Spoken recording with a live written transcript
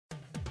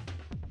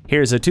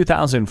Here's a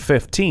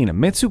 2015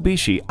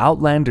 Mitsubishi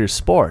Outlander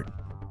Sport.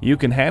 You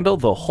can handle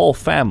the whole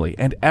family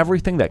and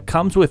everything that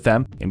comes with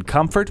them in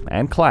comfort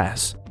and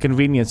class.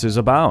 Conveniences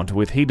abound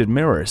with heated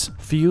mirrors,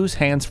 Fuse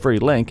hands-free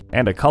link,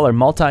 and a color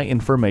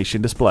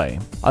multi-information display.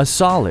 A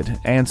solid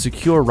and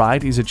secure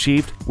ride is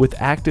achieved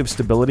with active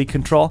stability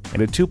control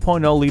and a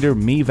 2.0-liter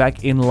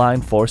MiVac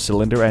inline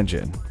 4-cylinder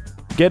engine.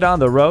 Get on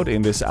the road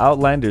in this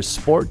Outlander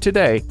Sport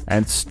today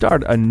and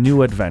start a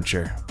new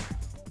adventure.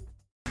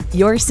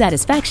 Your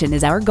satisfaction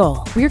is our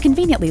goal. We are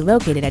conveniently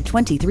located at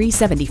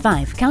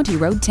 2375 County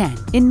Road 10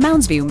 in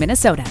Mounds View,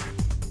 Minnesota.